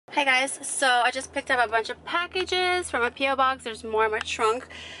Hey guys, so I just picked up a bunch of packages from a P.O. box. There's more in my trunk.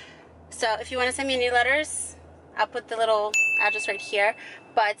 So if you want to send me any letters, I'll put the little address right here.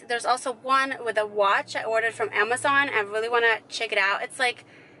 But there's also one with a watch I ordered from Amazon. I really want to check it out. It's like,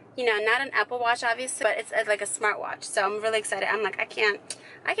 you know, not an Apple Watch obviously, but it's like a smartwatch. So I'm really excited. I'm like, I can't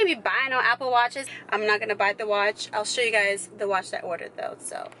be buying no Apple Watches. I'm not gonna buy the watch. I'll show you guys the watch that I ordered though.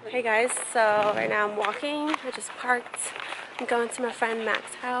 So hey guys, so right now I'm walking. I just parked. I'm going to my friend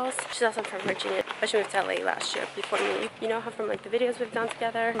Mac's house. She's also from Virginia, but she moved to LA last year before me. You know her from like the videos we've done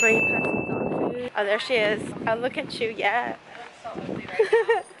together. I'm bringing her some dog food. Oh, there she is. Oh, look at you, yeah.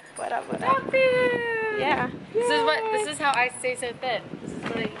 What up, what up? Dog food! Yeah. This is how I stay so fit. This is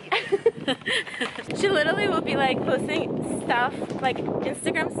what I eat. She literally will be like posting stuff, like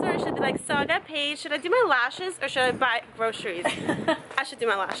Instagram stories. She'll be like, so I got paid. Should I do my lashes or should I buy groceries? I should do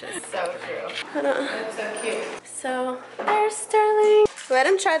my lashes. So true. That's so cute. So there's Sterling. Let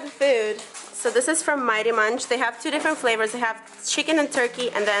him try the food. So this is from Mighty Munch. They have two different flavors. They have chicken and turkey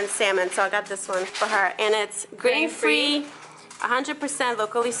and then salmon. So I got this one for her. And it's grain-free, 100%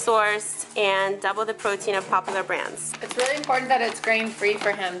 locally sourced, and double the protein of popular brands. It's really important that it's grain-free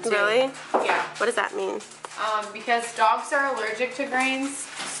for him too. Really? Yeah. What does that mean? Because dogs are allergic to grains,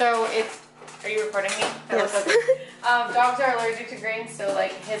 so it's... Are you recording me? Yes. Dogs are allergic to grains, so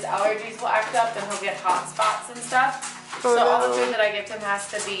like his allergies will act up and he'll get hot spots and stuff. Oh, so no. all the food that I give to him has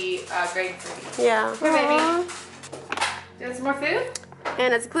to be grain-free. Yeah. Here, baby. Do you want some more food?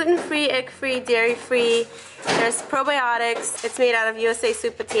 And it's gluten-free, egg-free, dairy-free. There's probiotics. It's made out of USA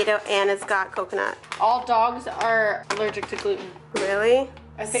sweet potato and it's got coconut. All dogs are allergic to gluten. Really?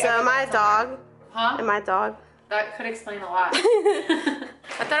 I think so my dog. Huh? And my dog. That could explain a lot.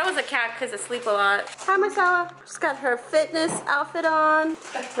 I thought it was a cat because I sleep a lot. Hi, Marcella. She's got her fitness outfit on.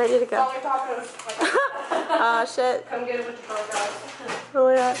 Ready to go. Dollar tacos. Oh, shit. Come get it with your tacos. Oh,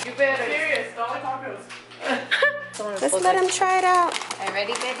 my God. You've been serious. Dollar tacos. Let's let him try it out. Are you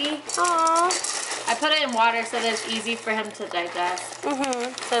ready, baby? Aww. I put it in water so that it's easy for him to digest.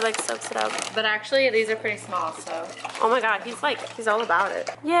 So it like soaks it up. But actually, these are pretty small, so. Oh my God, he's all about it.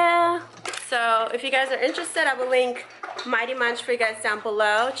 Yeah. So if you guys are interested, I will link Mighty Munch for you guys down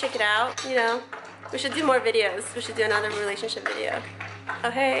below. Check it out. You know, we should do more videos. We should do another relationship video.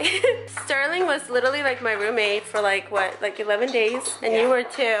 Oh hey. Sterling was literally like my roommate for like what, like 11 days, and you were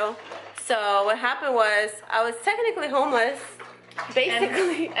too. So what happened was I was technically homeless.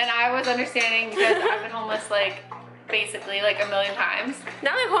 Basically. And I was understanding because I've been homeless like basically like a million times.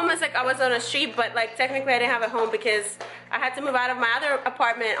 Not like homeless like I was on a street, but like technically I didn't have a home because I had to move out of my other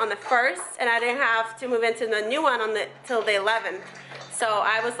apartment on the 1st and I didn't have to move into the new one on till the 11th. So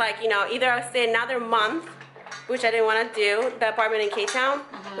I was like, you know, either I'll stay another month, which I didn't want to do, the apartment in K-Town.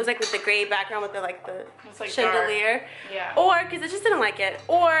 It was like with the gray background with the like chandelier. Dark. Yeah. Or, because I just didn't like it.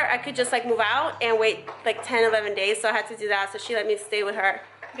 Or I could just like move out and wait like 10, 11 days. So I had to do that. So she let me stay with her.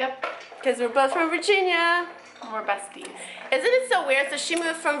 Yep. Because we're both from Virginia. We're besties. Isn't it so weird? So she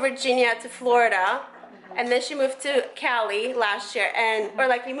moved from Virginia to Florida. And then she moved to Cali last year. Or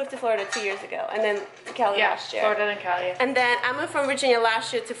like we moved to Florida 2 years ago. And then to Cali last year. Florida and Cali. And then I moved from Virginia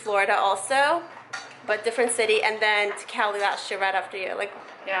last year to Florida also. But different city, and then to Cali last year right after you. Like,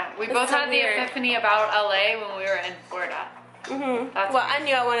 yeah, we both had the epiphany about LA when we were in Florida. Well, I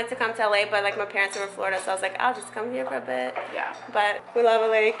knew I wanted to come to LA, but like my parents were in Florida, so I was like, I'll just come here for a bit. Yeah. But we love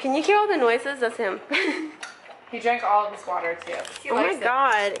LA. Can you hear all the noises? That's him. He drank all of his water too. Oh my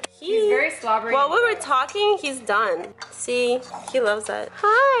God. He's very slobbery. While we were talking, he's done. See, he loves it.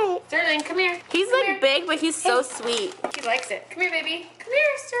 Hi. Sterling, come here. He's come like here. Big, but he's so sweet. He likes it. Come here, baby. Come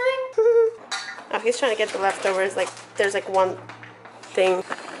here, Sterling. Oh, he's trying to get the leftovers. Like, there's like one thing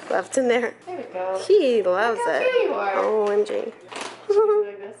left in there. There we go. He loves Look how it. cute you are. OMG.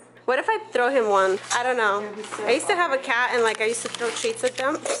 Like this. What if I throw him one? I don't know. So I used to have a cat and like I used to throw treats at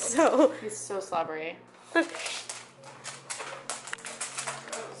them. So he's so slobbery.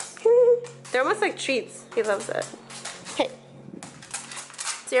 they're almost like treats. He loves it. Hey.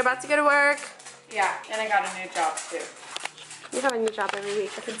 So you're about to go to work? Yeah, and I got a new job too. You have a new job every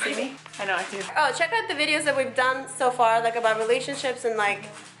week. I can see me. I know I do. Oh, check out the videos that we've done so far, like about relationships and like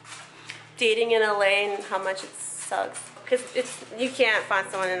dating in LA and how much it sucks. Because you can't find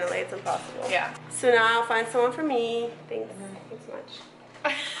someone in LA, it's impossible. Yeah. So now I'll find someone for me. Thanks. Thanks so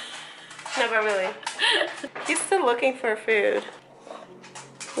much. No, but really. He's still looking for food.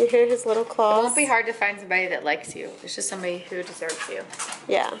 You hear his little claws? It won't be hard to find somebody that likes you. It's just somebody who deserves you.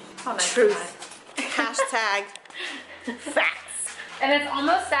 Yeah. Oh, nice. Truth. Hashtag facts. And it's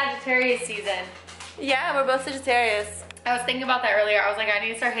almost Sagittarius season. Yeah, we're both Sagittarius. I was thinking about that earlier. I was like, I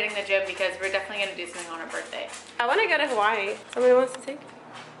need to start hitting the gym because we're definitely going to do something on her birthday. I want to go to Hawaii. Somebody wants to take?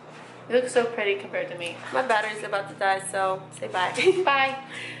 You look so pretty compared to me. My battery's about to die, so say bye. Bye.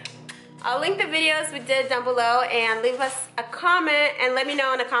 I'll link the videos we did down below and leave us a comment and let me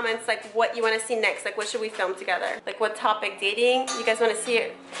know in the comments like what you want to see next. Like what should we film together? Like what topic? Dating? You guys want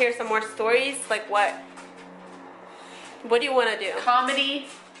to hear some more stories? Like what do you want to do? Comedy.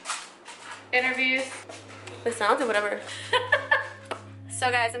 Interviews. Listen, I'll do whatever. So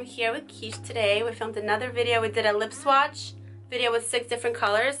guys, I'm here with Keish today. We filmed another video. We did a lip swatch video with 6 different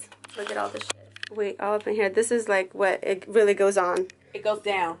colors. Look at all this shit. Wait, all up in here. This is like what it really goes on. It goes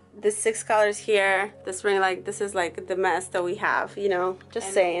down. This 6 colors here, this ring, like this is like the mess that we have, you know, just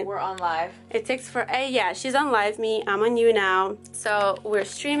And saying. we're on live. It takes for, yeah, she's on Live Me, I'm on You Now. So we're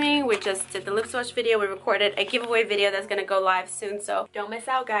streaming, we just did the lip swatch video, we recorded a giveaway video that's gonna go live soon, so. Don't miss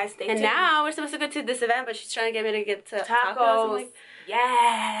out, guys. Stay tuned. And now we're supposed to go to this event, but she's trying to get me to get to tacos. I'm like,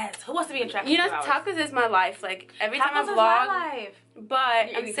 Yes. Who wants to be in traffic? you know, for 2 hours? tacos is my life, like every time I Tacos is vlog, my life.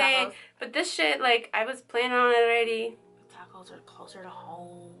 but You I'm eat saying, tacos. but this shit, like I was planning on it already. Tacos are closer to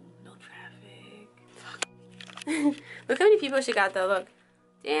home. No traffic. Look how many people she got though, look.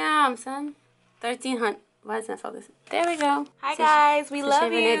 Damn, son. 1,300. Why doesn't it focus? There we go. Hi So guys, we so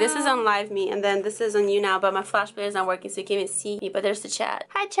love Renee, you. this is on Live Me, and then this is on You Now, but my flash player is not working, so you can't even see me, but there's the chat.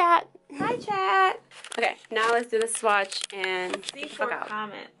 Hi, chat. Hi chat. Okay, now let's do the swatch and See fuck for out.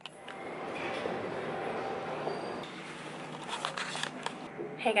 comment.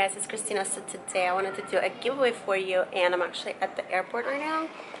 Hey guys, it's Kristina. So today I wanted to do a giveaway for you, and I'm actually at the airport right now.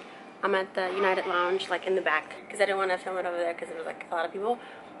 I'm at the United Lounge, like in the back, because I didn't want to film it over there because there was like a lot of people.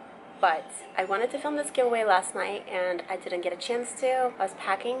 But I wanted to film this giveaway last night and I didn't get a chance to. I was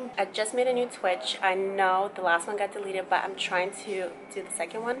packing. I just made a new Twitch. I know the last one got deleted, but I'm trying to do the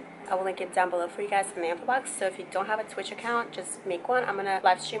second one. I will link it down below for you guys in the info box. So if you don't have a Twitch account, just make one. I'm gonna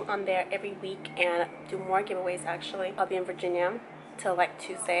live stream on there every week and do more giveaways actually. I'll be in Virginia till like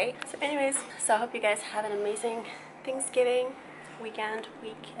Tuesday. So anyways, so I hope you guys have an amazing Thanksgiving, weekend,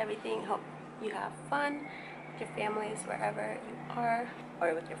 week, everything. Hope you have fun with your families wherever you are,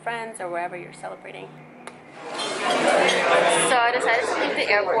 or with your friends, or wherever you're celebrating. So I decided to leave the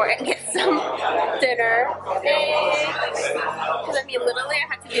airport and get some dinner. Because I mean, literally I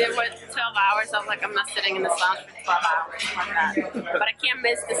had to be there for 12 hours. I was like, I'm not sitting in this lounge for 12 hours like that. But I can't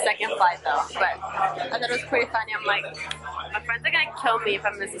miss the second flight though. But I thought it was pretty funny. I'm like, my friends are gonna kill me if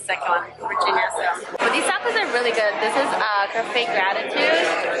I miss the second one in Virginia. So, but these tacos are really good. This is Cafe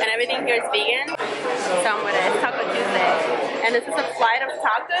Gratitude, and everything here is vegan. So I'm with it. It's Taco Tuesday, and this is a flight of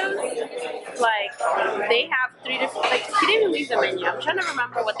tacos. Like they have 3 different. Like she didn't even leave the menu. I'm trying to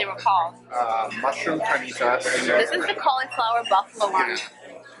remember what they were called. Mushroom carnitas. This is the cauliflower buffalo one.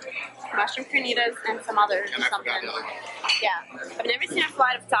 Mushroom carnitas and some others or something. Yeah, I've never seen a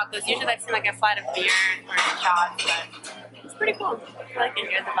flight of tacos. Usually I've seen like a flight of beer or shots, but it's pretty cool. I like it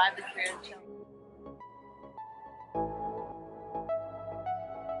here. The vibe is very chill.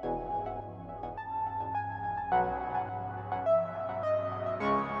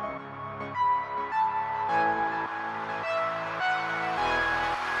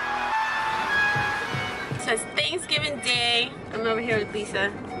 So it's Thanksgiving Day. I'm over here with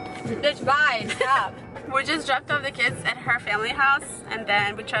Lisa. Bitch, bye. Stop. We just dropped off the kids at her family house, and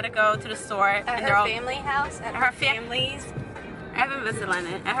then we try to go to the store. At and her family house? At her family's? I haven't visited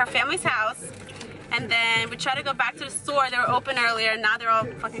London. At her family's house, and then we try to go back to the store. They were open earlier. Now they're all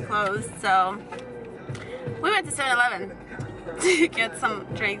fucking closed. So we went to 7-Eleven to get some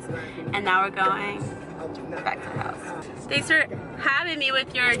drinks, and now we're going back to the house. Thanks for having me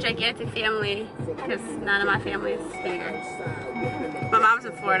with your gigantic family, because none of my family is here. My mom's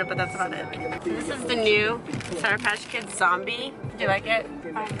in Florida, but that's about it. This is the new Sour Patch Kids Zombie. Do you like it?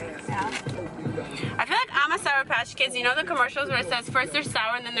 Yeah. I feel like I'm a Sour Patch Kids. You know the commercials where it says first they're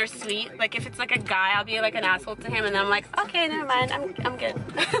sour and then they're sweet? Like if it's like a guy, I'll be like an asshole to him, and then I'm like, okay, never mind, I'm good.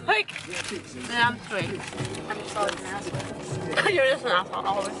 Like, then I'm sweet. I'm just always an asshole. You're just an asshole,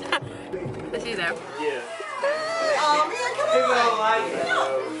 always. I see you there. Yeah. People don't like it.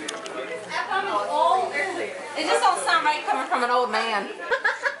 It just don't sound right coming from an old man.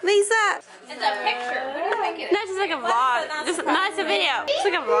 Lisa! It's a picture. What do you think it is? No, it's just like a vlog. No, it's a video. It's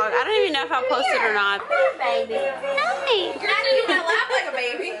like a vlog. I don't even know if I'll post it or not. Baby. Hi! You're gonna laugh like a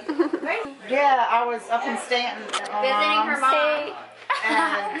baby. Yeah, I was up in Stanton at my Visiting her mom's mom.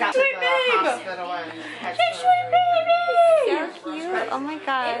 and got to the hospital and had So cute. Oh my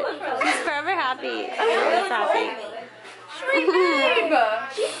god. She's forever happy. She's happy.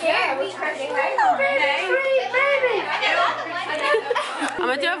 Yeah, we baby. I'm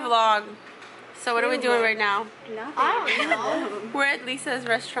gonna do a vlog. So what are we doing right now? I don't know. We're at Lisa's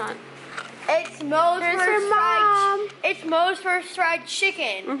restaurant. It's Mo's There's first her mom. It's Mo's first fried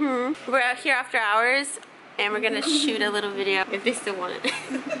chicken. We're out here after hours, and we're gonna shoot a little video if they still want it.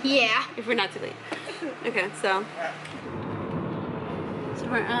 Yeah. If we're not too late. Okay, so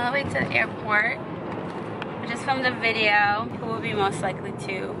we're on the way to the airport. We just filmed a video. Who will be most likely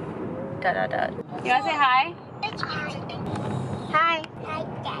to? You wanna say hi? Hi.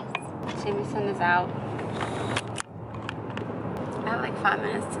 Jamie's son is out. I have like 5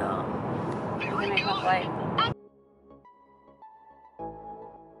 minutes till we can make my flight.